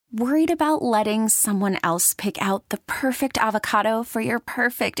Worried about letting someone else pick out the perfect avocado for your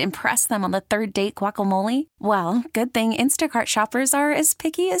perfect impress them on the third date guacamole? Well, good thing Instacart shoppers are as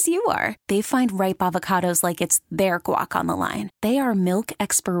picky as you are. They find ripe avocados like it's their guac on the line. They are milk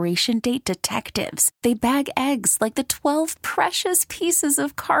expiration date detectives. They bag eggs like the 12 precious pieces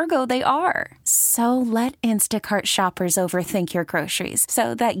of cargo they are. So let Instacart shoppers overthink your groceries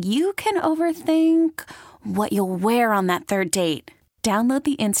so that you can overthink what you'll wear on that third date. Download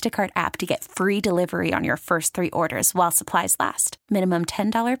the Instacart app to get free delivery on your first 3 orders while supplies last. Minimum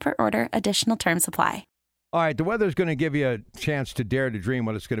 $10 per order. Additional terms apply. All right, the weather's going to give you a chance to dare to dream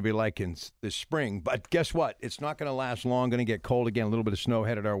what it's going to be like in this spring. But guess what? It's not going to last long. Going to get cold again. A little bit of snow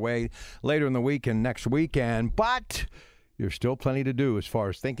headed our way later in the week and next weekend. But there's still plenty to do as far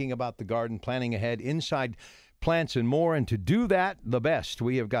as thinking about the garden, planning ahead, inside plants and more. And to do that the best,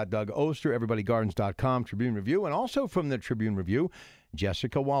 we have got Doug Oster, everybodygardens.com, Tribune Review, and also from the Tribune Review,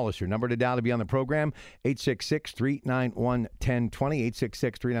 Jessica Wallace. Your number to dial to be on the program, 866-391-1020,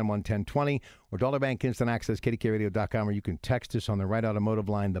 866-391-1020, or Dollar Bank Instant Access, KDKRadio.com, or you can text us on the Right Automotive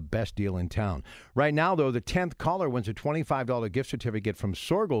line, the best deal in town. Right now, though, the 10th caller wins a $25 gift certificate from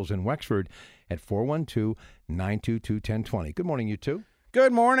Sorgels in Wexford at 412-922-1020. Good morning, you two.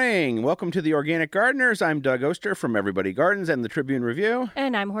 Good morning. Welcome to the Organic Gardeners. I'm Doug Oster from Everybody Gardens and the Tribune Review.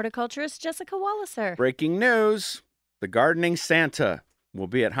 And I'm horticulturist Jessica Wallacer. Breaking news. The Gardening Santa will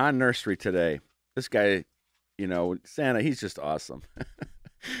be at Hahn Nursery today. This guy, Santa, he's just awesome.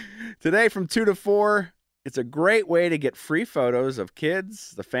 Today from 2 to 4, it's a great way to get free photos of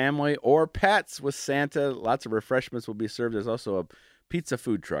kids, the family, or pets with Santa. Lots of refreshments will be served. There's also a pizza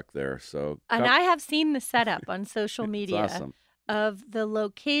food truck there. And I have seen the setup on social media. It's awesome. Of the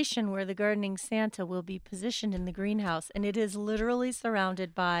location where the Gardening Santa will be positioned in the greenhouse, and it is literally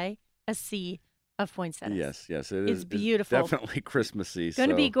surrounded by a sea of poinsettias. Yes, it's beautiful. Definitely Christmassy. Going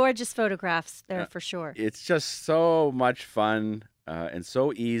to be gorgeous photographs there for sure. It's just so much fun and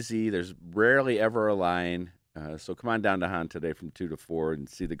so easy. There's rarely ever a line. So come on down to Hahn today from 2 to 4 and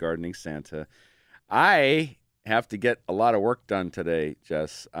see the Gardening Santa. I have to get a lot of work done today,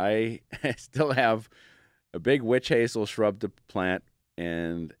 Jess. I still have a big witch hazel shrub to plant,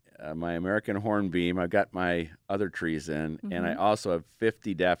 and my American hornbeam. I've got my other trees in, and I also have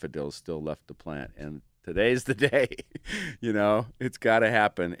 50 daffodils still left to plant. And today's the day. It's got to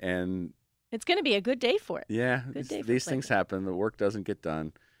happen. And it's going to be a good day for it. Yeah, these things happen. The work doesn't get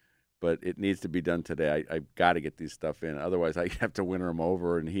done, but it needs to be done today. I've got to get these stuff in. Otherwise, I have to winter them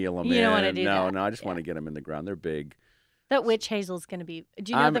over and heal them in. You don't want to do that. No, I just want to get them in the ground. They're big. That witch hazel is going to be.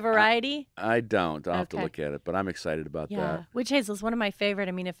 Do you know the variety? I don't. I'll have to look at it, but I'm excited about that. Witch hazel is one of my favorite.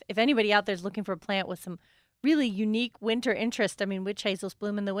 I mean, if anybody out there is looking for a plant with some really unique winter interest, I mean, witch hazels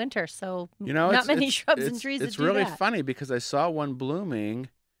bloom in the winter, so not many shrubs and trees It's that do really that. funny because I saw one blooming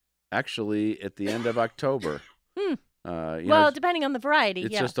actually at the end of October. Well, depending on the variety,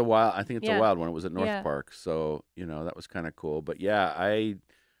 it's just a wild. I think it's a wild one. It was at North Yeah. Park, so that was kind of cool. But yeah, I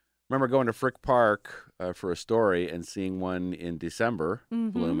remember going to Frick Park for a story and seeing one in December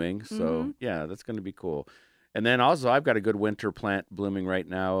blooming. So yeah, that's going to be cool. And then also, I've got a good winter plant blooming right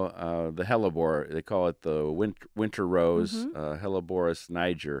now. The hellebore, they call it the winter rose, Helleborus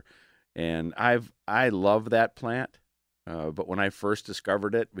niger, and I love that plant. But when I first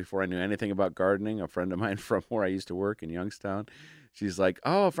discovered it, before I knew anything about gardening, a friend of mine from where I used to work in Youngstown, she's like,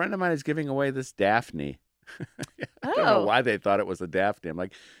 "Oh, a friend of mine is giving away this Daphne." I don't know why they thought it was a Daphne. I'm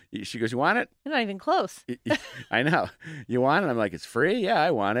like, she goes, "You want it?" You're not even close. I know. "You want it?" I'm like, "It's free." "Yeah,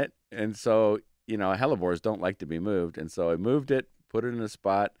 I want it." And so, hellebores don't like to be moved. And so I moved it, put it in a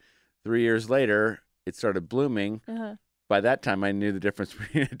spot. 3 years later, it started blooming. By that time, I knew the difference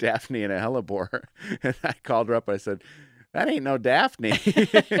between a Daphne and a hellebore. And I called her up. I said, "That ain't no Daphne."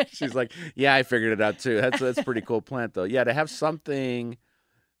 She's like, "Yeah, I figured it out too." That's a pretty cool plant, though. Yeah, to have something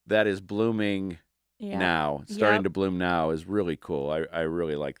that is blooming now, starting to bloom now, is really cool. I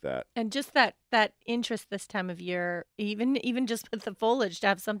really like that. And just that interest this time of year, even just with the foliage, to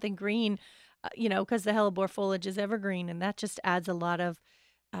have something green, because the hellebore foliage is evergreen, and that just adds a lot of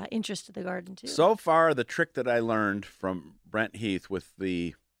interest to the garden too. So far, the trick that I learned from Brent Heath with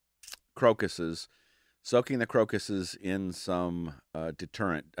the crocuses, soaking the crocuses in some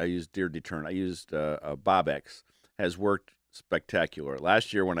deterrent. I used deer deterrent. I used Bobex. Has worked spectacular.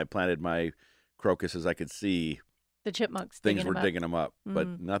 Last year when I planted my crocuses, I could see the chipmunks things were digging them up,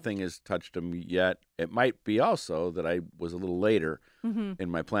 but nothing has touched them yet. It might be also that I was a little later in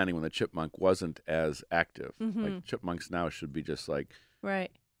my planting when the chipmunk wasn't as active. Like chipmunks now should be just like,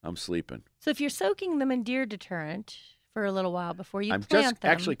 right, I'm sleeping. So if you're soaking them in deer deterrent for a little while before you plant them. I'm just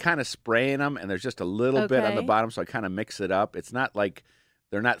actually kind of spraying them, and there's just a little bit on the bottom, so I kind of mix it up. It's not like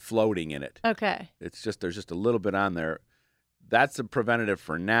They're not floating in it. Okay. It's just there's just a little bit on there. That's a preventative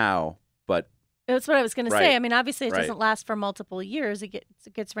for now, but That's what I was going to say. Right. I mean, obviously it Right. doesn't last for multiple years. It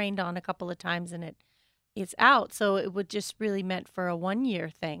gets rained on a couple of times and it's out. So it would just really meant for a 1-year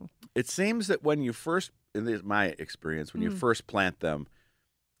thing. it seems that when you first, in my experience, when you first plant them,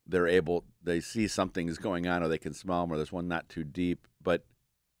 they see something's going on, or they can smell them, or there's one not too deep. But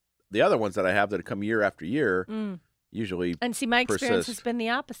the other ones that I have that come year after year usually And see, my experience has persist. been the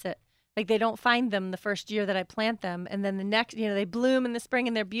opposite. Like they don't find them the first year that I plant them. And then the next, they bloom in the spring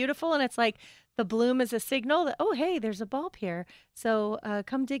and they're beautiful. And it's like the bloom is a signal that, oh, hey, there's a bulb here. So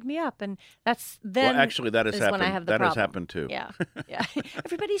come dig me up. And that's then. Well, actually, that has is happened. when I have the That has problem. happened too. Yeah. Yeah.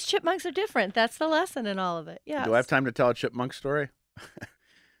 Everybody's chipmunks are different. That's the lesson in all of it. Yeah. Do I have time to tell a chipmunk story?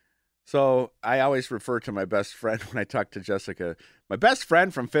 So I always refer to my best friend when I talk to Jessica. My best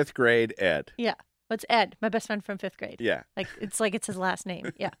friend from 5th grade, Ed. Yeah. What's Ed? My best friend from 5th grade. Yeah. Like it's his last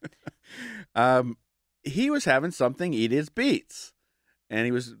name. Yeah. He was having something eat his beets. And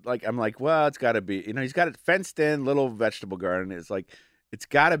he was like, I'm like, well, it's got to be, he's got a fenced in little vegetable garden. It's like, it's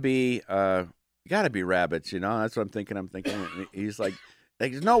got to be rabbits, That's what I'm thinking. And he's like,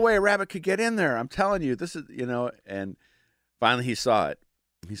 there's no way a rabbit could get in there. I'm telling you, this is, and finally he saw it.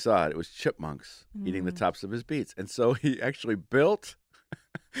 He saw it. It was chipmunks eating the tops of his beets. And so he actually built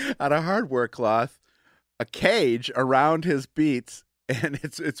out of hardware cloth a cage around his beets, and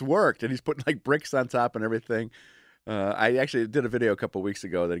it's worked. And he's putting like bricks on top and everything. I actually did a video a couple of weeks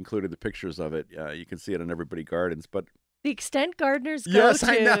ago that included the pictures of it. You can see it on Everybody Gardens. But The extent gardeners go yes,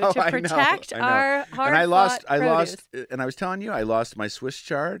 to I know, protect I know. our hard And I lost, produce. and I was telling you, I lost my Swiss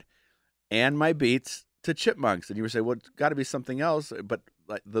chard and my beets to chipmunks. And you would say, well, it's got to be something else. But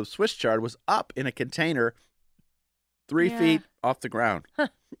like the Swiss chard was up in a container 3 feet off the ground.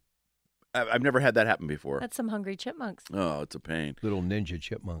 I've never had that happen before. That's some hungry chipmunks. Oh, it's a pain. Little ninja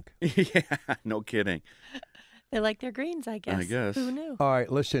chipmunk. Yeah, no kidding. They like their greens, I guess. I guess. Who knew? All right,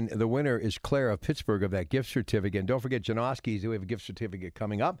 listen, the winner is Claire of Pittsburgh of that gift certificate. And don't forget Janoski's. We have a gift certificate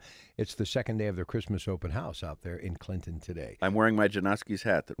coming up. It's the second day of their Christmas open house out there in Clinton today. I'm wearing my Janoski's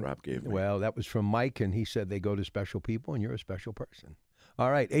hat that Rob gave me. Well, that was from Mike, and he said they go to special people, and you're a special person.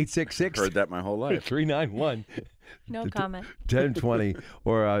 All right, 866 Heard that my whole life. 391 No comment. 1020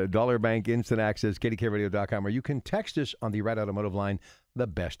 or Dollar Bank Instant Access, kdkradio.com, or you can text us on the Red Automotive line, the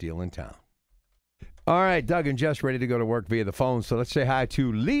best deal in town. All right, Doug and Jess ready to go to work via the phone. So let's say hi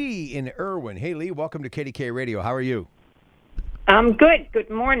to Lee in Irwin. Hey, Lee, welcome to KDK Radio. How are you? I'm good. Good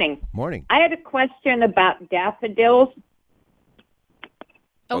morning. Morning. I had a question about daffodils.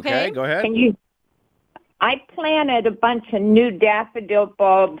 Okay. Go ahead. I planted a bunch of new daffodil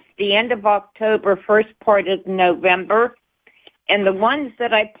bulbs the end of October, first part of November, and the ones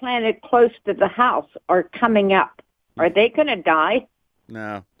that I planted close to the house are coming up. Are they going to die?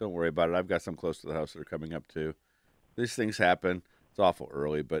 No, don't worry about it. I've got some close to the house that are coming up, too. These things happen. It's awful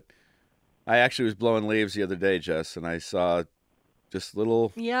early, but I actually was blowing leaves the other day, Jess, and I saw just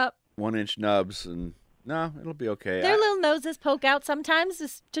little Yep. 1-inch nubs, and no, it'll be okay. Their little noses poke out sometimes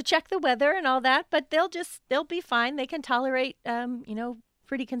just to check the weather and all that, but they'll be fine. They can tolerate,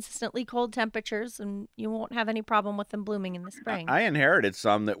 pretty consistently cold temperatures, and you won't have any problem with them blooming in the spring. I inherited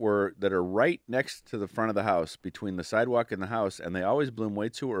some that are right next to the front of the house, between the sidewalk and the house, and they always bloom way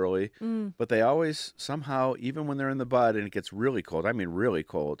too early. But they always somehow, even when they're in the bud and it gets really cold, I mean really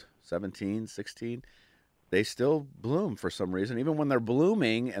cold, 17, 16, they still bloom for some reason. Even when they're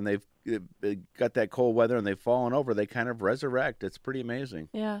blooming and they've got that cold weather and they've fallen over, they kind of resurrect. It's pretty amazing.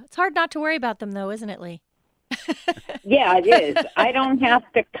 Yeah. It's hard not to worry about them, though, isn't it, Lee? Yeah, it is. I don't have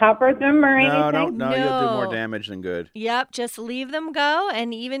to cover them or anything? No, you'll do more No. damage than good. Yep. Just leave them go,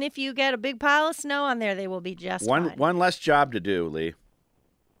 and even if you get a big pile of snow on there, they will be just fine. One less job to do, Lee.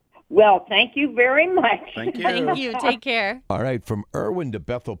 Well, thank you very much. Thank you. Thank you. Take care. All right, from Irwin to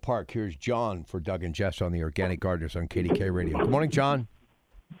Bethel Park, here's John for Doug and Jess on the Organic Gardeners on KDK Radio. Good morning, John.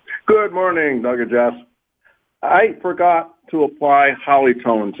 Good morning, Doug and Jess. I forgot to apply holly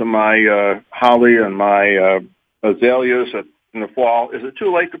tone to my holly and my azaleas in the fall. Is it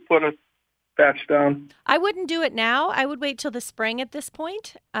too late to put a patch down? I wouldn't do it now. I would wait till the spring at this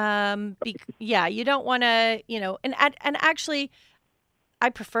point. You don't want to, and actually, I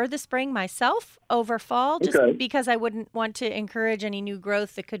prefer the spring myself over fall, just Okay. because I wouldn't want to encourage any new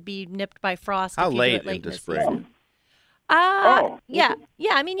growth that could be nipped by frost. How if you do late it late into in the spring? season. Oh. Yeah.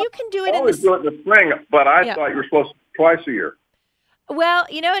 I mean, you can do I it in always the. do it in the spring, but I Yeah. thought you were supposed to twice a year. Well,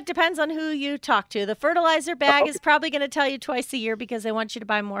 it depends on who you talk to. The fertilizer bag is probably going to tell you twice a year because they want you to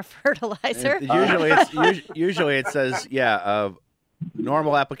buy more fertilizer. Usually it says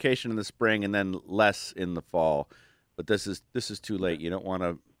normal application in the spring and then less in the fall. but this is too late. You don't want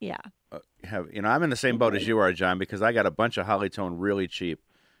to Yeah. have, I'm in the same boat as you are, John, because I got a bunch of hollytone really cheap.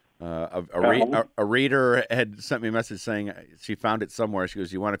 A reader had sent me a message saying she found it somewhere. She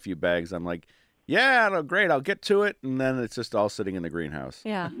goes, "You want a few bags?" I'm like, "Yeah, no, great. I'll get to it." And then it's just all sitting in the greenhouse.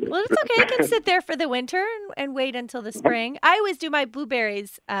 Yeah. Well, it's okay. It can sit there for the winter and wait until the spring. I always do my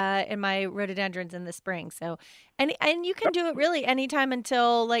blueberries and my rhododendrons in the spring. So, and you can do it really anytime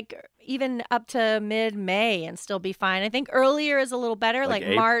until like even up to mid-May and still be fine. I think earlier is a little better, like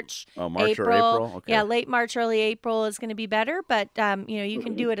March, March or April. Okay. Yeah, late March, early April is going to be better. But you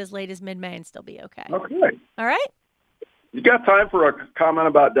can do it as late as mid-May and still be okay. Okay. All right. You got time for a comment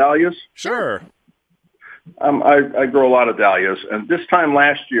about dahlias? Sure. I grow a lot of dahlias, and this time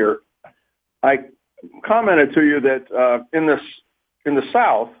last year, I commented to you that in the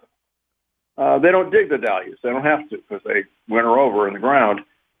South, they don't dig the dahlias. They don't have to because they winter over in the ground.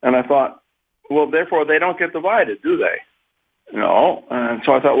 And I thought, well, therefore they don't get divided, do they? No. And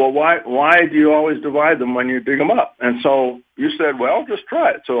so I thought, well, why do you always divide them when you dig them up? And so you said, well, just try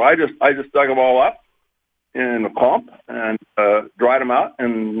it. So I just dug them all up in a clump and dried them out.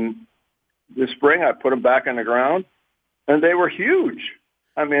 And this spring I put them back in the ground, and they were huge.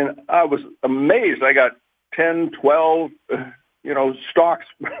 I mean, I was amazed. I got 10, 12, stalks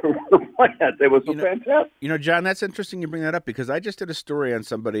per plant. It was fantastic. John, that's interesting you bring that up because I just did a story on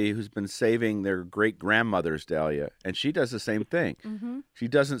somebody who's been saving their great-grandmother's dahlia, and she does the same thing. Mm-hmm. She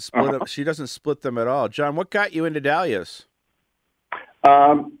doesn't split them. She doesn't split them at all. John, what got you into dahlias?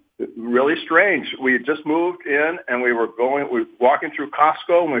 Really strange. We had just moved in, and we were walking through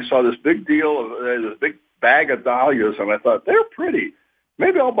Costco, and we saw this big this big bag of dahlias, and I thought, they're pretty.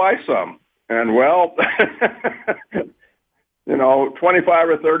 Maybe I'll buy some. And, well, 25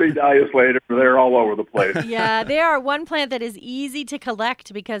 or 30 dahlias later, they're all over the place. Yeah, they are one plant that is easy to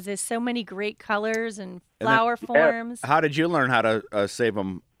collect because there's so many great colors and flower forms. How did you learn how to save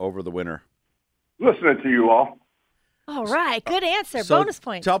them over the winter? Listening to you all. All right, good answer. So bonus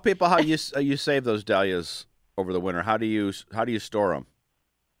points. Tell people how you save those dahlias over the winter. How do you store them?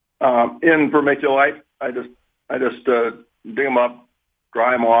 In vermiculite. I just dig them up,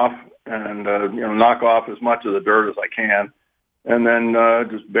 dry them off, and knock off as much of the dirt as I can, and then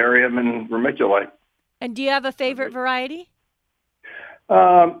just bury them in vermiculite. And do you have a favorite variety?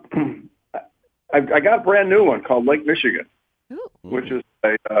 I got a brand new one called Lake Michigan, which is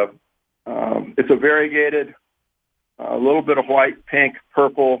it's a variegated. A little bit of white, pink,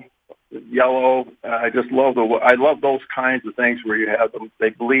 purple, yellow. I love those kinds of things where you have them.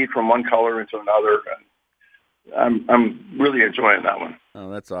 They bleed from one color into another. And I'm really enjoying that one. Oh,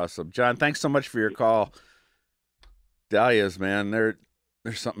 that's awesome, John. Thanks so much for your call. Dahlias, man, they're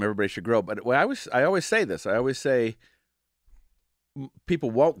something everybody should grow. But I always say this. I always say people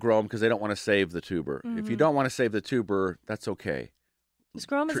won't grow them because they don't want to save the tuber. Mm-hmm. If you don't want to save the tuber, that's okay. Just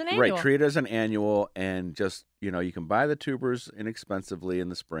grow them as an annual. Right, treat it as an annual, and just, you can buy the tubers inexpensively in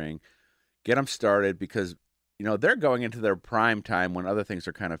the spring, get them started because, they're going into their prime time when other things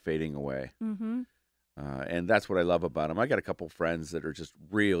are kind of fading away. Mm-hmm. And that's what I love about them. I got a couple friends that are just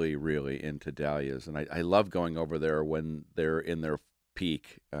really, really into dahlias, and I love going over there when they're in their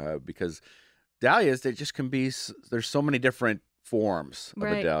peak because dahlias, they just can be, there's so many different forms of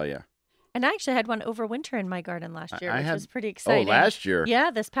a dahlia. And I actually had one over winter in my garden last year, which was pretty exciting. Oh, last year?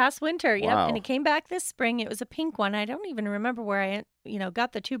 Yeah, this past winter. Yep. Wow. And it came back this spring. It was a pink one. I don't even remember where I,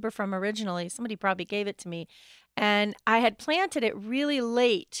 got the tuber from originally. Somebody probably gave it to me. And I had planted it really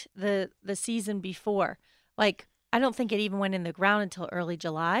late the season before. Like, I don't think it even went in the ground until early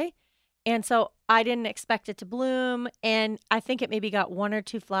July. And so I didn't expect it to bloom. And I think it maybe got 1 or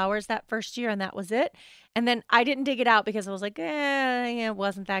 2 flowers that first year, and that was it. And then I didn't dig it out because I was like, it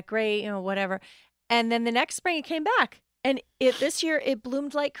wasn't that great, whatever. And then the next spring it came back. And this year it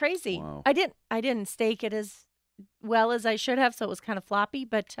bloomed like crazy. Wow. I didn't stake it as well as I should have, so it was kind of floppy,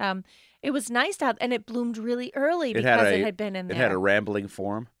 but it was nice to have, and it bloomed really early because it had been in there. It had a rambling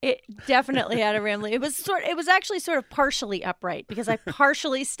form. It definitely had a rambling. It was actually sort of partially upright because I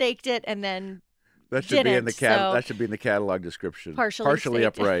partially staked it and then that should be in the that should be in the catalog description. Partially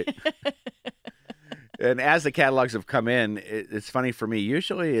upright. And as the catalogs have come in, it's funny for me.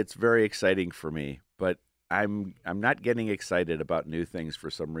 Usually, it's very exciting for me, but I'm not getting excited about new things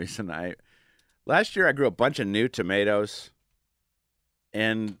for some reason. Last year, I grew a bunch of new tomatoes,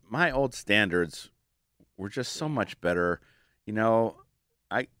 and my old standards were just so much better.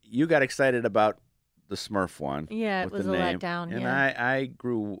 You got excited about the Smurf one. Yeah, it was a letdown. And I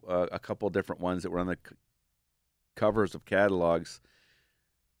grew a couple different ones that were on the covers of catalogs.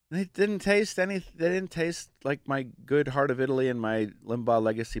 They didn't taste They didn't taste like my good Heart of Italy and my Limbaugh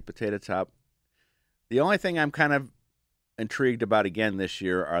Legacy potato top. The only thing I'm kind of intrigued about again this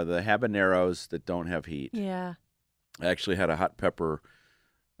year are the habaneros that don't have heat. Yeah. I actually had a hot pepper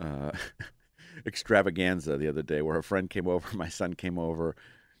extravaganza the other day where a friend came over, my son came over,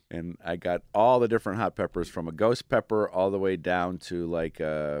 and I got all the different hot peppers from a ghost pepper all the way down to like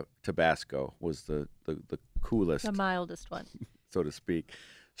Tabasco was the coolest. The mildest one. So to speak.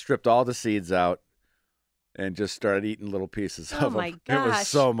 Stripped all the seeds out and just started eating little pieces of them. My gosh. It was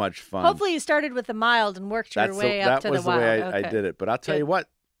so much fun. Hopefully you started with the mild and worked your way up to the wild. That was the way I Okay. did it. But I'll tell Good. you what,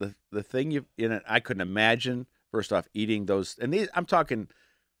 the thing I couldn't imagine, first off, eating those. And these, I'm talking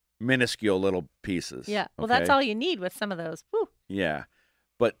minuscule little pieces. Yeah. Well, okay? that's all you need with some of those. Whew. Yeah.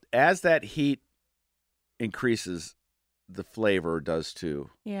 But as that heat increases, the flavor does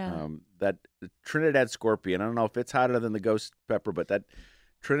too. Yeah. That Trinidad scorpion, I don't know if it's hotter than the ghost pepper, but that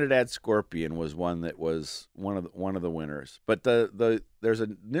Trinidad scorpion was one that was one of the winners. But there's a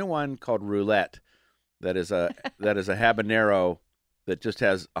new one called roulette that is a habanero that just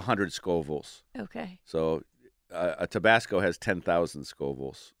has 100 Scovilles. Okay. So a Tabasco has 10,000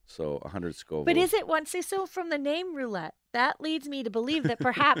 Scovilles. So 100 Scovilles. But is it one? So from the name roulette, that leads me to believe that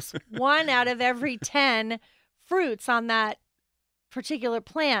perhaps 1 out of every 10 fruits on that particular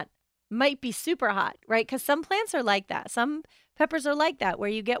plant might be super hot, right? Because some plants are like that. Some peppers are like that, where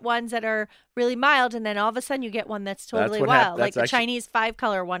you get ones that are really mild, and then all of a sudden you get one that's totally what wild. Like the actually, Chinese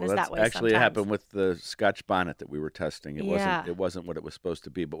 5-color one is that way. Actually, sometimes. it happened with the Scotch bonnet that we were testing. It Yeah. wasn't what it was supposed to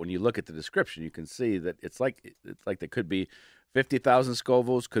be. But when you look at the description, you can see that it's like there could be 50,000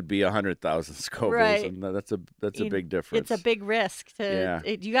 Scovilles, could be 100,000 Scovilles, Right. and that's a big difference. It's a big risk. Yeah.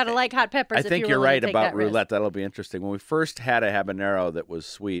 You got to like hot peppers. I think if you're willing right to take about that risk. roulette. That'll be interesting. When we first had a habanero that was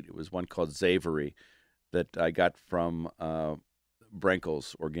sweet, it was one called Zavery that I got from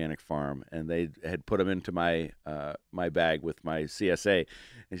Brenkel's Organic Farm, and they had put them into my my bag with my CSA.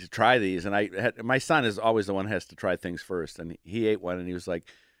 And said, try these, and my son is always the one who has to try things first, and he ate one, and he was like,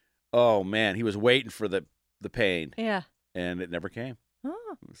 "Oh man," he was waiting for the pain, Yeah. and it never came.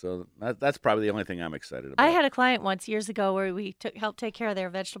 Oh. So that's probably the only thing I'm excited about. I had a client once years ago where we helped take care of their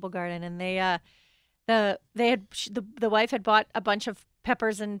vegetable garden, and the wife had bought a bunch of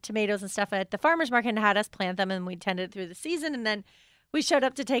peppers and tomatoes and stuff at the farmer's market and had us plant them, and we tended it through the season. And then we showed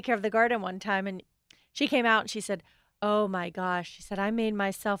up to take care of the garden one time, and she came out and she said, "Oh my gosh," she said, "I made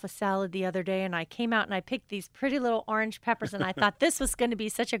myself a salad the other day, and I came out and I picked these pretty little orange peppers, and I thought this was going to be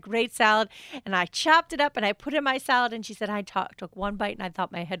such a great salad, and I chopped it up and I put it in my salad." And she said, "I took one bite and I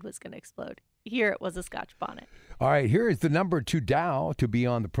thought my head was going to explode." Here it was a Scotch bonnet. All right, here is the number to dial to be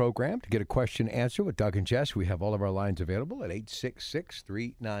on the program to get a question answered with Doug and Jess. We have all of our lines available at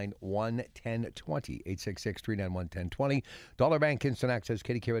 866-391-1020, 866-391-1020. Dollar Bank Instant Access,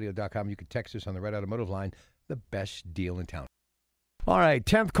 KDKRadio.com. You can text us on the Red Automotive line. The best deal in town. All right,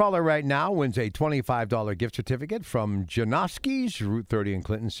 10th caller right now wins a $25 gift certificate from Janoski's, Route 30 in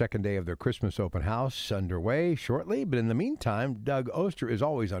Clinton. Second day of their Christmas open house underway shortly. But in the meantime, Doug Oster is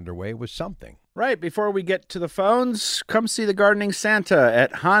always underway with something. Right, before we get to the phones, come see the Gardening Santa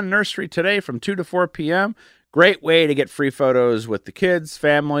at Hahn Nursery today from 2 to 4 p.m. Great way to get free photos with the kids,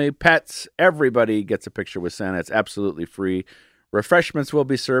 family, pets. Everybody gets a picture with Santa. It's absolutely free. Refreshments will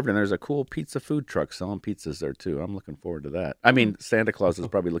be served, and there's a cool pizza food truck selling pizzas there, too. I'm looking forward to that. I mean, Santa Claus is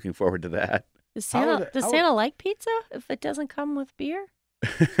probably looking forward to that. Does Santa like pizza if it doesn't come with beer?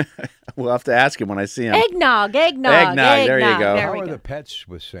 We'll have to ask him when I see him. Eggnog. There you go. How are the pets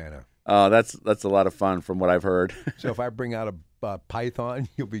with Santa? Oh, that's a lot of fun from what I've heard. So if I bring out a python,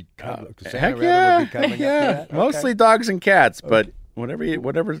 you'll be coming. Heck Would yeah. be coming Yeah. up to that? Okay. Mostly dogs and cats, but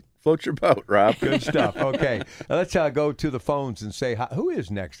whatever floats your boat, Rob. Good stuff. Okay. Now let's go to the phones and say hi. Who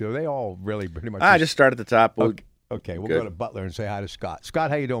is next? Are they all really pretty much? I just start at the top. Okay. We'll Good. go to Butler and say hi to Scott. Scott,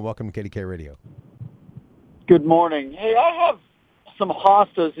 how you doing? Welcome to KDK Radio. Good morning. Hey, I have some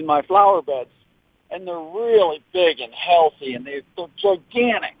hostas in my flower beds, and they're really big and healthy, and they're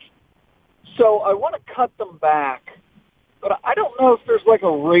gigantic. So I want to cut them back, but I don't know if there's like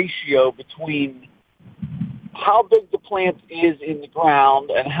a ratio between how big the plant is in the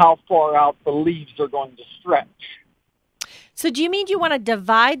ground and how far out the leaves are going to stretch. So do you mean you want to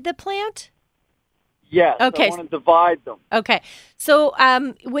divide the plant? Yes, Okay. I want to divide them. Okay. So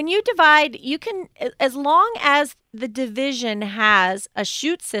when you divide, you can, as long as the division has a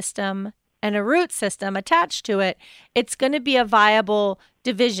shoot system and a root system attached to it, it's going to be a viable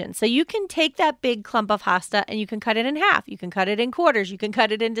division. So you can take that big clump of hosta and you can cut it in half. You can cut it in quarters. You can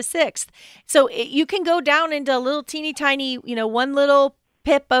cut it into sixths. So you can go down into a little teeny tiny, one little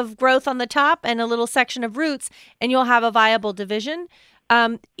pip of growth on the top and a little section of roots, and you'll have a viable division.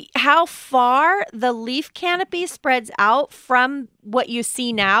 How far the leaf canopy spreads out from what you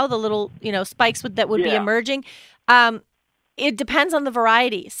see now, the little, spikes that would be Yeah. emerging. It depends on the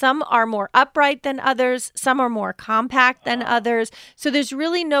variety. Some are more upright than others. Some are more compact than others. So there's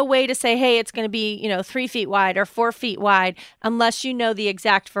really no way to say, hey, it's going to be, 3 feet wide or 4 feet wide unless you know the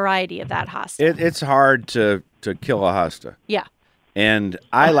exact variety of that hosta. It's hard to kill a hosta. Yeah. And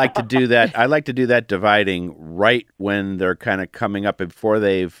I like to do that. I like to do that dividing right when they're kind of coming up before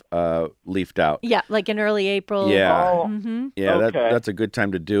they've leafed out. Yeah, like in early April. Yeah. Oh, Yeah, okay. that's a good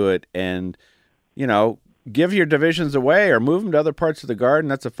time to do it. And, give your divisions away or move them to other parts of the garden.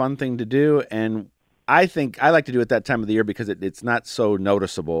 That's a fun thing to do. And I think I like to do it that time of the year because it's not so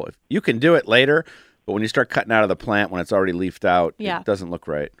noticeable. You can do it later, but when you start cutting out of the plant when it's already leafed out, it doesn't look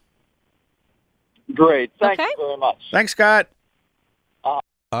right. Great. Thank Okay. you very much. Thanks, Scott.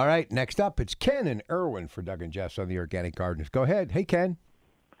 All right, next up, it's Ken and Irwin for Doug and Jess on the Organic Gardeners. Go ahead. Hey, Ken.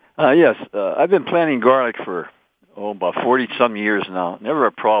 Yes, I've been planting garlic for about 40-some years now. Never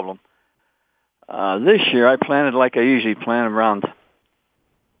a problem. This year I planted like I usually plant around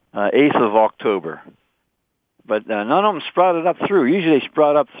 8th of October. But none of them sprouted up through. Usually they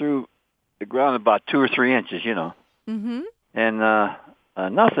sprout up through the ground about 2 or 3 inches, Mm-hmm.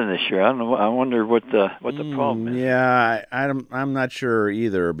 And nothing this year. I don't know. I wonder what the problem is. Yeah, I'm not sure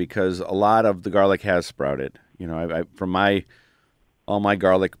either because a lot of the garlic has sprouted. From all my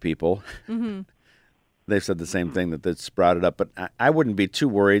garlic people, Mm-hmm. they've said the same thing that it's sprouted up. But I wouldn't be too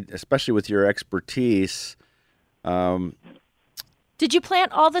worried, especially with your expertise. Did you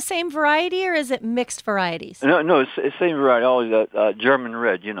plant all the same variety or is it mixed varieties? No, it's the same variety. Always German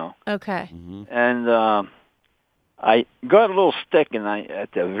red, Okay. Mm-hmm. And I got a little stick, and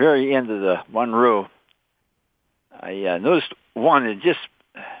at the very end of the one row, I noticed one that just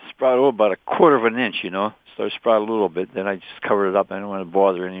sprouted about 1/4 of an inch, So it sprouted a little bit. Then I just covered it up. I don't want to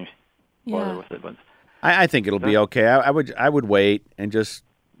bother with it. But I think it'll be okay. I would wait and just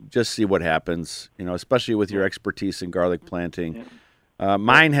see what happens. Especially with your expertise in garlic planting.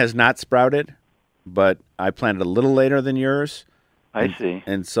 Mine has not sprouted, but I planted a little later than yours. I see.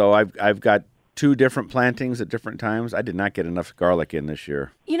 And so I've got 2 different plantings at different times. I did not get enough garlic in this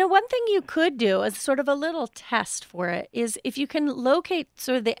year. One thing you could do as sort of a little test for it is if you can locate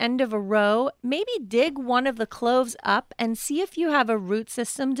sort of the end of a row, maybe dig one of the cloves up and see if you have a root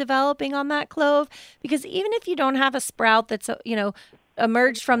system developing on that clove. Because even if you don't have a sprout that's,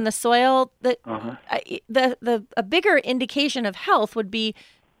 emerged from the soil, a bigger indication of health would be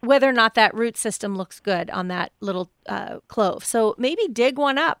whether or not that root system looks good on that little clove. So maybe dig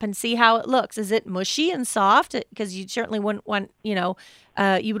one up and see how it looks. Is it mushy and soft? Because you certainly wouldn't want, you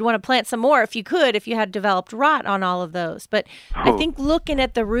would want to plant some more if you could, if you had developed rot on all of those. But I think looking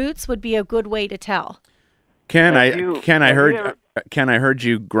at the roots would be a good way to tell. Ken, I heard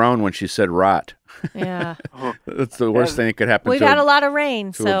you groan when she said rot. Yeah. That's the worst thing that could happen We've to had a lot of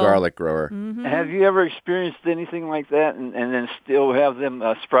rain, a garlic grower. Mm-hmm. Have you ever experienced anything like that, and then still have them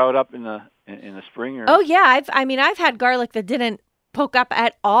sprout up in the spring? Or? Oh yeah, I've had garlic that didn't poke up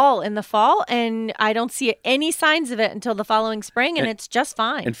at all in the fall, and I don't see any signs of it until the following spring, and it's just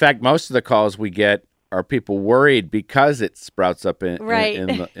fine. In fact, most of the calls we get are people worried because it sprouts up in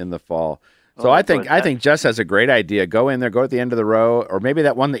the fall. So I think Jess has a great idea. Go in there, go at the end of the row, or maybe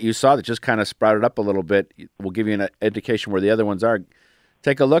that one that you saw that just kind of sprouted up a little bit will give you an indication where the other ones are.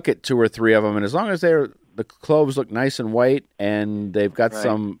 Take a look at 2 or 3 of them, and as long as the cloves look nice and white and they've got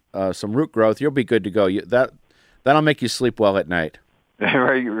some root growth, you'll be good to go. That'll make you sleep well at night.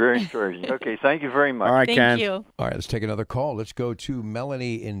 Very, very encouraging. Okay, thank you very much. All right, Thank Ken. you. All right, let's take another call. Let's go to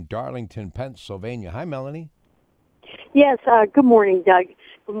Melanie in Darlington, Pennsylvania. Hi, Melanie. Yes, good morning, Doug.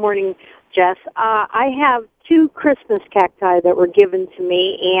 Good morning, Jess. I have 2 Christmas cacti that were given to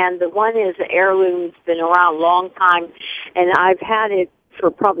me, and the one is an heirloom. It's been around a long time, and I've had it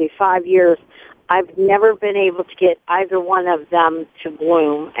for probably 5 years. I've never been able to get either one of them to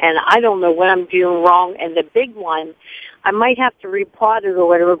bloom, and I don't know what I'm doing wrong. And the big one, I might have to repot it or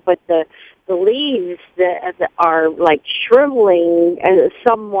whatever, but the leaves that are like shriveling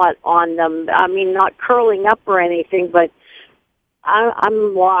somewhat on them. I mean, not curling up or anything, but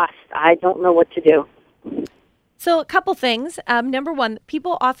I'm lost. I don't know what to do. So a couple things. Number one,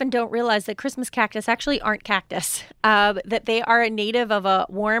 people often don't realize that Christmas cactus actually aren't cactus, that they are a native of a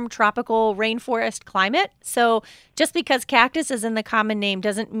warm tropical rainforest climate. So just because cactus is in the common name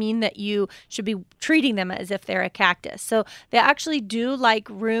doesn't mean that you should be treating them as if they're a cactus. So they actually do like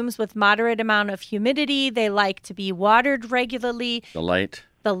rooms with moderate amount of humidity. They like to be watered regularly.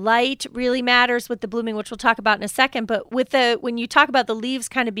 The light really matters with the blooming, which we'll talk about in a second. But when you talk about the leaves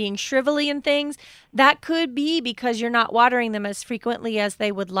kind of being shrivelly and things, that could be because you're not watering them as frequently as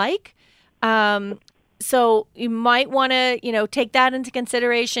they would like. So you might want to, take that into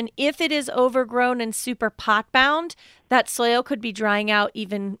consideration. If it is overgrown and super pot bound, that soil could be drying out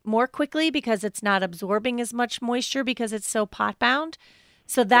even more quickly because it's not absorbing as much moisture because it's so pot bound.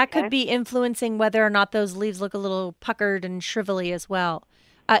 So that could be influencing whether or not those leaves look a little puckered and shrivelly as well.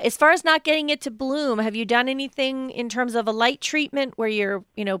 As far as not getting it to bloom, have you done anything in terms of a light treatment where you're,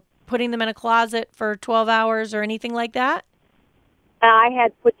 putting them in a closet for 12 hours or anything like that? I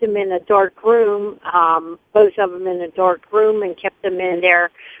had put them in a dark room, both of them in a dark room, and kept them in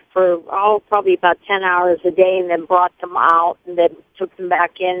there for, probably about 10 hours a day, and then brought them out, and then took them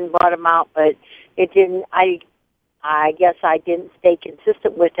back in and brought them out. But it didn't, I guess I didn't stay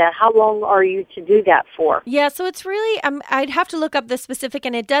consistent with that. How long are you to do that for? Yeah, so it's really, I'd have to look up the specific,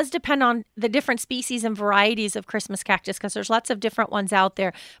 and it does depend on the different species and varieties of Christmas cactus because there's lots of different ones out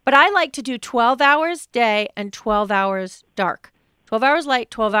there. But I like to do 12 hours day and 12 hours dark. 12 hours light,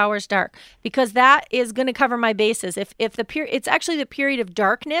 12 hours dark, because that is going to cover my bases. If it's actually the period of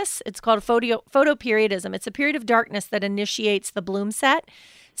darkness, it's called photoperiodism. It's a period of darkness that initiates the bloom set.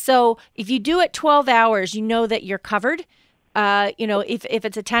 So if you do it 12 hours, you know that you're covered. If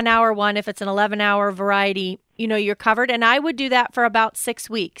it's a 10-hour one, if it's an 11-hour variety, you're covered. And I would do that for about 6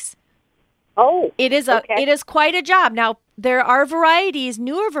 weeks. Oh, it is quite a job. Now, there are varieties,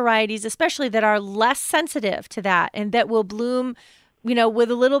 newer varieties especially, that are less sensitive to that and that will bloom, with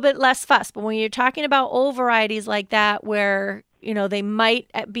a little bit less fuss. But when you're talking about old varieties like that where, they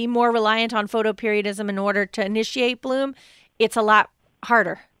might be more reliant on photoperiodism in order to initiate bloom, it's a lot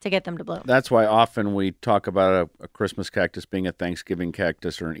harder to get them to bloom. That's why often we talk about a Christmas cactus being a Thanksgiving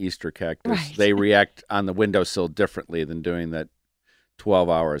cactus or an Easter cactus. Right. They react on the windowsill differently than doing that 12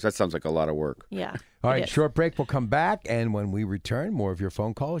 hours. That sounds like a lot of work. Yeah. All right, short break. We'll come back, and when we return, more of your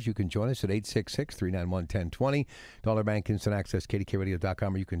phone calls. You can join us at 866-391-1020, Dollar Bank Instant Access,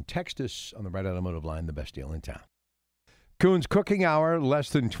 kdkradio.com, or you can text us on the Red Automotive line, the best deal in town. Coon's Cooking Hour, less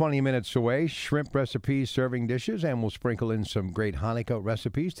than 20 minutes away. Shrimp recipes, serving dishes, and we'll sprinkle in some great Hanukkah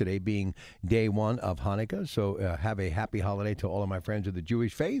recipes, today being day one of Hanukkah. So have a happy holiday to all of my friends of the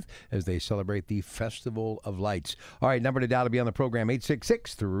Jewish faith as they celebrate the Festival of Lights. All right, number to dial to be on the program,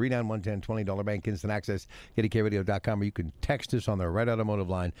 866-391-1020, Dollar Bank Instant Access, kdkradio.com, or you can text us on the Red Automotive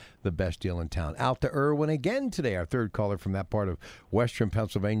line, the best deal in town. Out to Irwin again today, our third caller from that part of western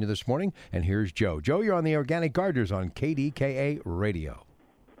Pennsylvania this morning. And here's Joe. Joe, you're on the Organic Gardeners on KDKA Radio.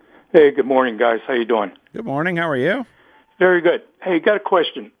 Hey, good morning, guys. How you doing? Good morning. How are you? Very good. Hey, got a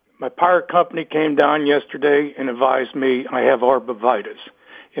question. My power company came down yesterday and advised me I have arborvitaes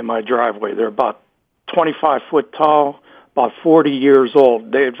in my driveway. They're about 25 foot tall, about 40 years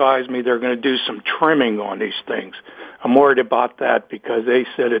old. They advised me they're going to do some trimming on these things. I'm worried about that because they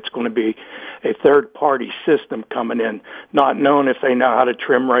said it's going to be a third-party system coming in, not knowing if they know how to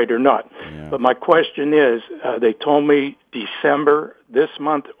trim right or not. Yeah. But my question is, they told me December, this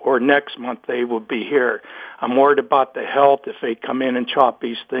month or next month, they will be here. I'm worried about the health if they come in and chop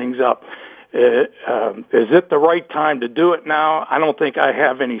these things up. Is it the right time to do it now? I don't think I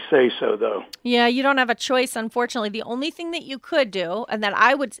have any say-so, though. Yeah, you don't have a choice, unfortunately. The only thing that you could do, and that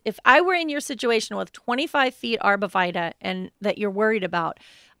I would, if I were in your situation with 25 feet arborvitae and that you're worried about,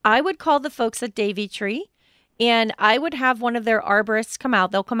 I would call the folks at Davy Tree, and I would have one of their arborists come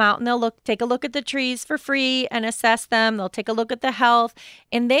out. They'll come out and they'll take a look at the trees for free and assess them. They'll take a look at the health,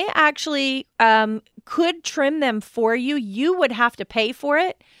 and they actually could trim them for you. You would have to pay for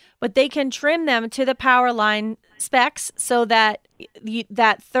it, but they can trim them to the power line specs so that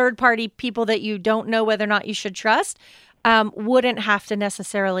that third-party people that you don't know whether or not you should trust wouldn't have to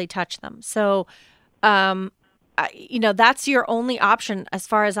necessarily touch them. So, that's your only option as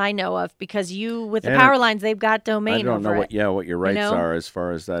far as I know of, because with the power lines, they've got domain I don't know over it. what your rights are as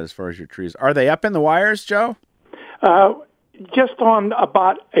far as that, as far as your trees. Are they up in the wires, Joe? Just on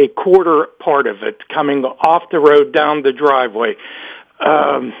about a quarter part of it, coming off the road down the driveway.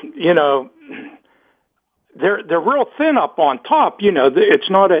 They're real thin up on top. It's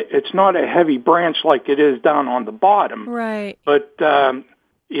not a heavy branch like it is down on the bottom. Right. But I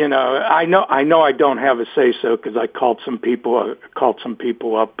know I don't have a say so because I called some people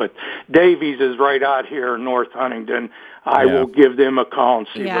up. But Davies is right out here in North Huntington. I will give them a call and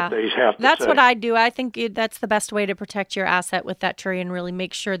see what they have to say. That's what I do. I think that's the best way to protect your asset with that tree and really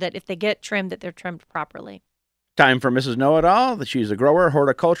make sure that if they get trimmed, that they're trimmed properly. Time for Mrs. Know-It-All. She's a grower,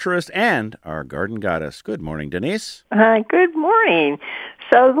 horticulturist, and our garden goddess. Good morning, Denise. Good morning.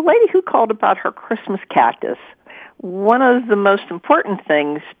 So the lady who called about her Christmas cactus, one of the most important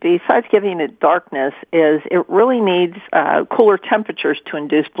things, besides giving it darkness, is it really needs cooler temperatures to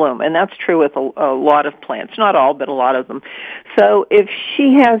induce bloom, and that's true with a lot of plants. Not all, but a lot of them. So if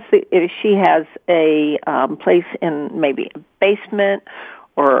she has a place in maybe a basement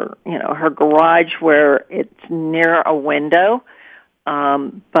or her garage where it's near a window,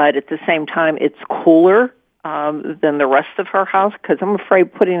 but at the same time it's cooler than the rest of her house, because I'm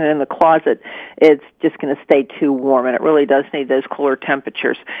afraid putting it in the closet, it's just going to stay too warm, and it really does need those cooler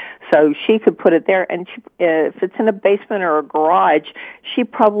temperatures. So she could put it there, and if it's in a basement or a garage, she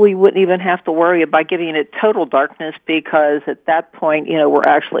probably wouldn't even have to worry about giving it total darkness, because at that point, we're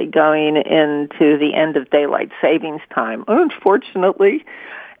actually going into the end of daylight savings time, unfortunately.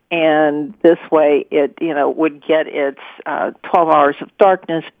 And this way it, would get its 12 hours of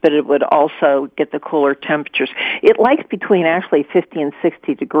darkness, but it would also get the cooler temperatures. It likes between actually 50 and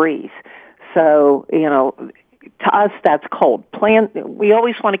 60 degrees. So, to us, that's cold. We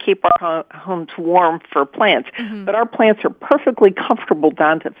always want to keep our homes warm for plants, but our plants are perfectly comfortable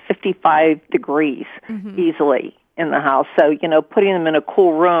down to 55 degrees easily in the house. So, putting them in a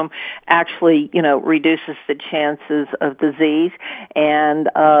cool room actually, reduces the chances of disease and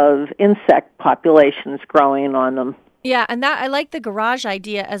of insect populations growing on them. Yeah, and I like the garage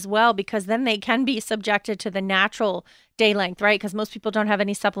idea as well, because then they can be subjected to the natural day length, right? Because most people don't have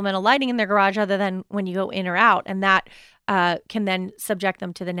any supplemental lighting in their garage other than when you go in or out, and that can then subject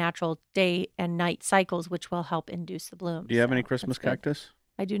them to the natural day and night cycles, which will help induce the bloom. Do you have any Christmas cactus?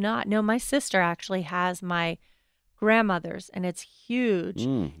 I do not. No, my sister actually has my grandmother's, and it's huge.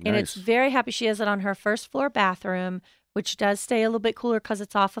 Nice. And it's very happy. She has it on her first floor bathroom, which does stay a little bit cooler because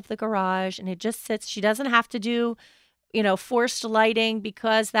it's off of the garage, and it just sits. She doesn't have to do, forced lighting,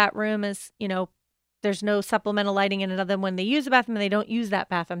 because that room is, there's no supplemental lighting in it other than when they use the bathroom, and they don't use that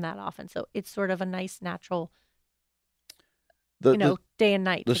bathroom that often. So it's sort of a nice natural, day and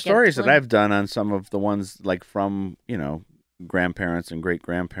night. The stories that I've done on some of the ones like from, grandparents and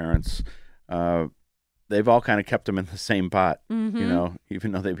great-grandparents, they've all kind of kept them in the same pot,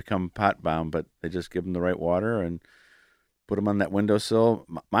 even though they become pot bound, but they just give them the right water and put them on that windowsill.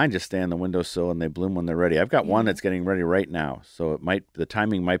 Mine just stay on the windowsill and they bloom when they're ready. I've got one that's getting ready right now, so the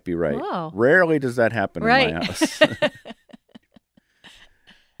timing might be right. Whoa. Rarely does that happen in my house.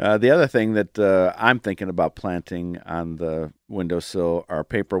 The other thing that I'm thinking about planting on the windowsill are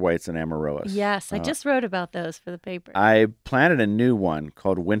paperwhites and amaryllis. Yes, I just wrote about those for the paper. I planted a new one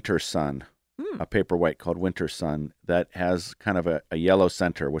called Winter Sun. A paperwhite called Winter Sun that has kind of a yellow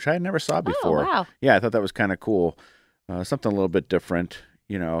center, which I never saw before. Oh, wow. Yeah, I thought that was kind of cool. Something a little bit different.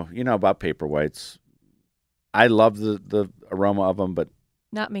 You know about paperwhites. I love the aroma of them, but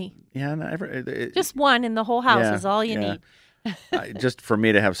not me. Yeah, just one in the whole house is all you need. Just for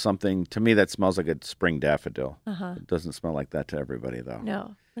me to have something, to me that smells like a spring daffodil. It doesn't smell like that to everybody, though.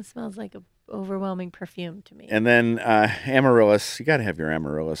 No, it smells like an overwhelming perfume to me. And then amaryllis, you got to have your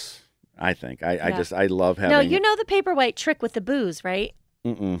amaryllis. I think. I love having. No, you know the paperwhite trick with the booze, right?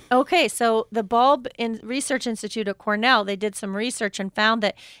 Mm-mm. Okay, so the Bulb Research Institute at Cornell, they did some research and found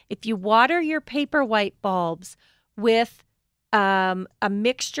that if you water your paperwhite bulbs with a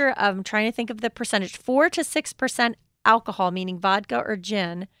mixture of, I'm trying to think of the percentage, 4 to 6% alcohol, meaning vodka or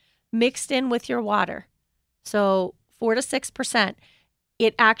gin, mixed in with your water, so 4 to 6%,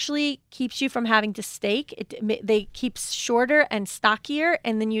 it actually keeps you from having to stake. They keeps shorter and stockier,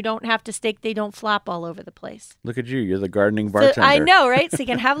 and then you don't have to stake. They don't flop all over the place. Look at you. You're the gardening bartender. So, I know, right? So you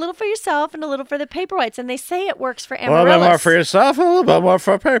can have a little for yourself and a little for the paperwhites. And they say it works for amaryllis. A little bit more for yourself and a little bit more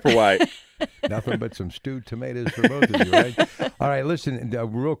for paperwhite. Nothing but some stewed tomatoes for both of you, right? All right, listen,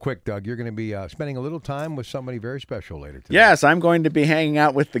 real quick, Doug, you're going to be spending a little time with somebody very special later today. Yes, I'm going to be hanging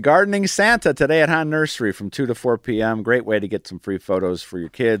out with the Gardening Santa today at Hahn Nursery from 2 to 4 p.m. Great way to get some free photos for your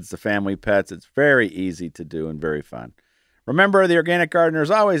kids, the family, pets. It's very easy to do and very fun. Remember, the organic gardeners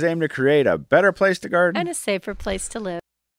always aim to create a better place to garden and a safer place to live.